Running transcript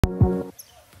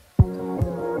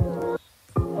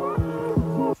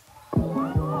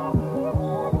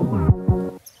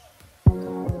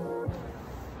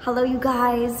Hello you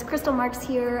guys, Krystle Marks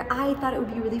here. I thought it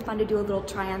would be really fun to do a little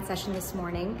try-on session this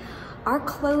morning. Our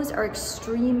clothes are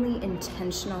extremely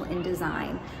intentional in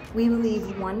design. We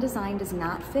believe one design does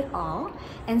not fit all.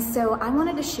 And so I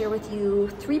wanted to share with you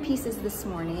 3 pieces this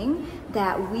morning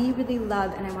that we really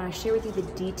love, and I want to share with you the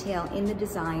detail in the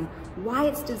design, why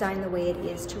it's designed the way it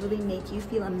is to really make you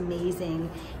feel amazing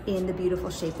in the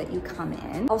beautiful shape that you come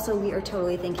in. Also, we are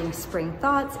totally thinking spring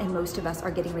thoughts, and most of us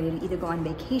are getting ready to either go on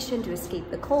vacation to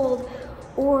escape the cold,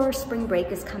 or spring break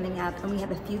is coming up, and we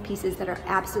have a few pieces that are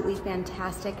absolutely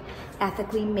fantastic,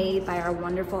 ethically made by our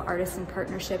wonderful artists and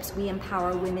partnerships. We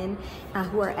empower women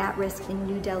who are at risk in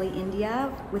New Delhi,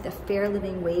 India, with a fair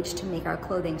living wage to make our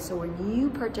clothing. So when you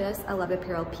purchase a Love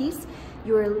Apparel piece,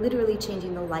 you are literally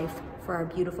changing the life for our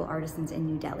beautiful artisans in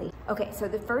New Delhi. Okay, so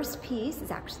the first piece is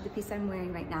actually the piece I'm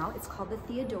wearing right now. It's called the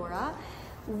Theodora.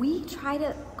 We try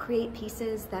to create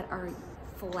pieces that are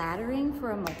flattering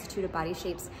for a multitude of body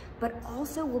shapes, but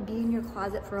also will be in your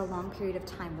closet for a long period of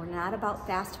time. We're not about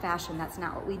fast fashion. That's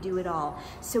not what we do at all.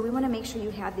 So we want to make sure you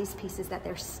have these pieces, that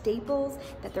they're staples,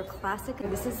 that they're classic.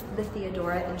 This is the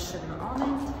Theodora in Sugar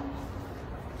Almond.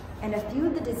 And a few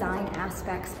of the design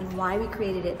aspects and why we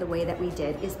created it the way that we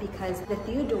did is because the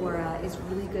Theodora is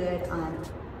really good on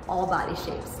all body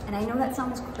shapes. And I know that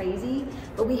sounds crazy,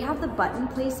 but we have the button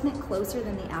placement closer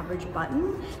than the average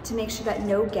button to make sure that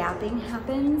no gapping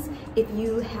happens if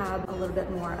you have a little bit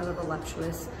more of a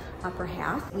voluptuous upper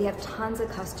half. We have tons of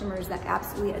customers that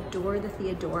absolutely adore the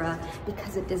Theodora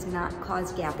because it does not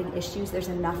cause gapping issues. There's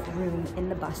enough room in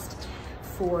the bust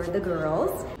for the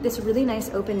girls. This really nice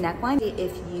open neckline,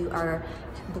 if you are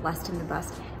blessed in the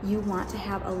bust, you want to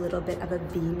have a little bit of a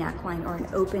V neckline or an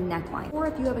open neckline. Or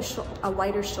if you have a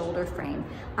wider shoulder frame.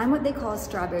 I'm what they call a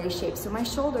strawberry shape, so my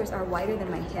shoulders are wider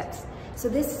than my hips. So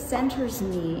this centers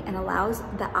me and allows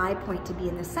the eye point to be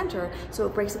in the center, so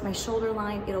it breaks up my shoulder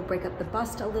line, it'll break up the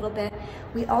bust a little bit.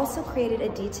 We also created a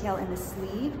detail in the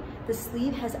sleeve. The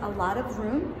sleeve has a lot of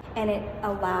room and it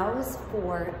allows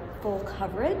for full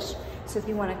coverage. So if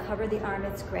you want to cover the arm,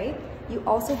 it's great. You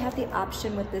also have the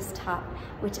option with this top,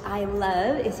 which I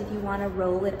love, is if you want to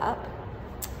roll it up,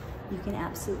 you can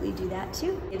absolutely do that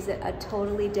too. It gives it a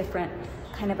totally different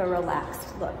kind of a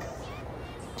relaxed look.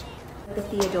 The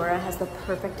Theodora has the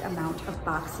perfect amount of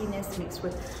boxiness mixed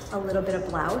with a little bit of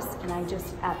blouse, and I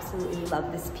just absolutely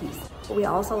love this piece. What we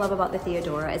also love about the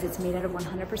Theodora is it's made out of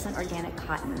 100% organic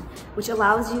cotton, which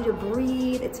allows you to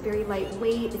breathe. It's very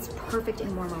lightweight. It's perfect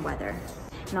in warmer weather.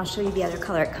 And I'll show you the other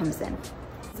color it comes in.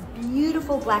 It's a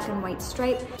beautiful black and white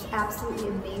stripe. It's absolutely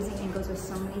amazing and goes with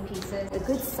so many pieces. A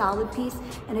good solid piece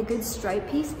and a good stripe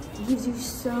piece gives you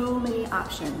so many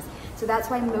options. So that's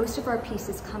why most of our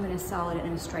pieces come in a solid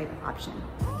and a stripe option.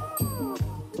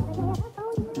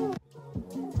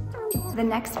 The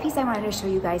next piece I wanted to show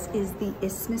you guys is the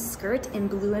Isthmus skirt in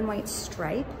blue and white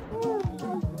stripe.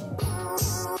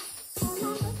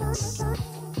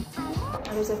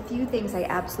 There's a few things I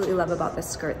absolutely love about the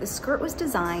skirt. The skirt was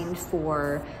designed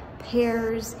for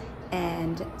pears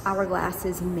and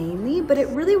hourglasses mainly, but it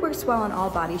really works well on all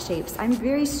body shapes. I'm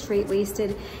very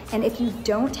straight-waisted, and if you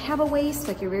don't have a waist,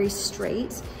 like you're very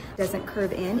straight, doesn't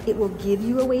curve in, it will give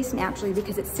you a waist naturally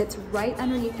because it sits right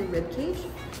underneath your rib cage,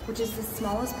 which is the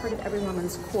smallest part of every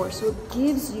woman's core. So it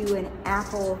gives you an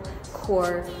apple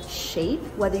core shape,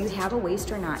 whether you have a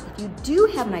waist or not. If you do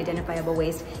have an identifiable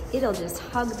waist, it'll just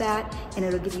hug that and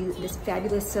it'll give you this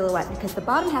fabulous silhouette because the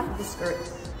bottom half of the skirt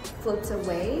floats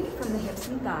away from the hips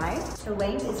and thigh. The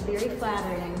length is very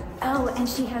flattering. Oh, and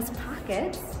she has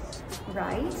pockets,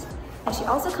 right? And she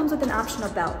also comes with an optional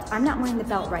belt. I'm not wearing the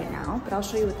belt right now, but I'll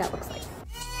show you what that looks like.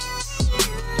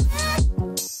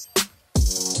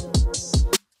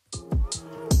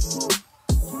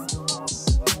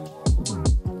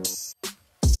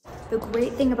 The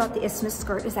great thing about the Isthmus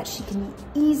skirt is that she can be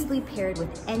easily paired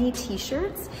with any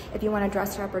t-shirts if you want to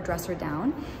dress her up or dress her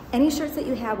down. Any shirts that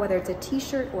you have, whether it's a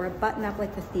t-shirt or a button-up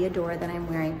like the Theodora that I'm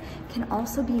wearing, can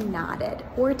also be knotted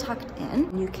or tucked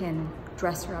in. You can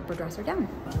dress her up or dress her down.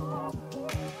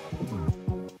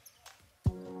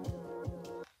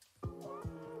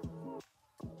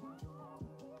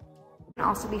 Can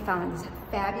also be found in this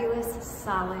fabulous,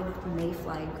 solid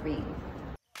mayfly green.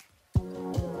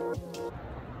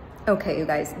 Okay, you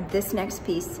guys, this next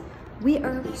piece we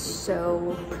are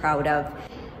so proud of.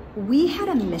 We had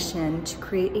a mission to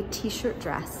create a t-shirt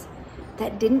dress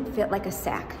that didn't fit like a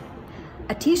sack.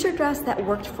 A t-shirt dress that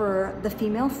worked for the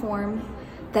female form,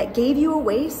 that gave you a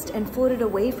waist and floated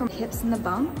away from hips and the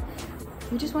bum.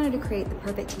 We just wanted to create the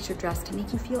perfect t-shirt dress to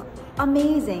make you feel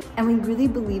amazing. And we really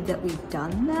believe that we've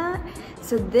done that.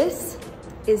 So this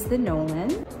is the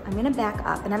Nolan. I'm gonna back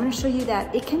up and I'm gonna show you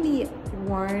that it can be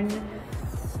worn.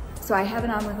 So I have it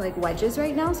on with like wedges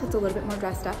right now, so it's a little bit more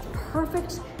dressed up.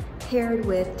 Perfect paired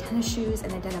with tennis shoes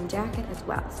and a denim jacket as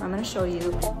well. So I'm gonna show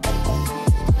you.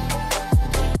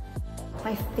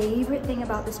 My favorite thing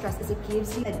about this dress is it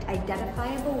gives you an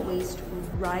identifiable waist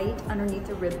right underneath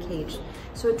the rib cage.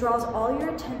 So it draws all your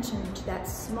attention to that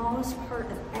smallest part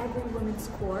of every woman's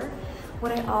core.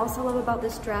 What I also love about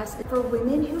this dress is for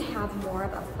women who have more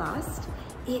of a bust,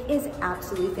 it is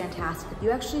absolutely fantastic. If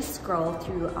you actually scroll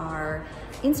through our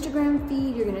Instagram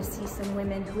feed, you're gonna see some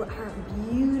women who are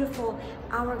beautiful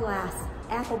hourglass,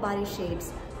 apple body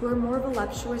shapes, who are more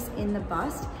voluptuous in the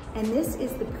bust. And this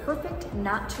is the perfect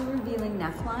not too revealing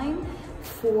neckline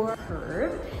for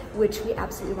curve, which we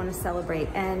absolutely want to celebrate.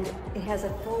 And it has a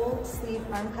full sleeve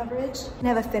arm coverage. And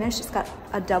have a finish, it's got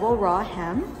a double raw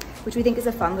hem, which we think is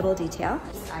a fun little detail.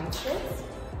 Side slits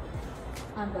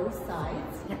on both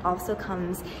sides. And it also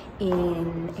comes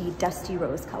in a dusty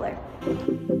rose color.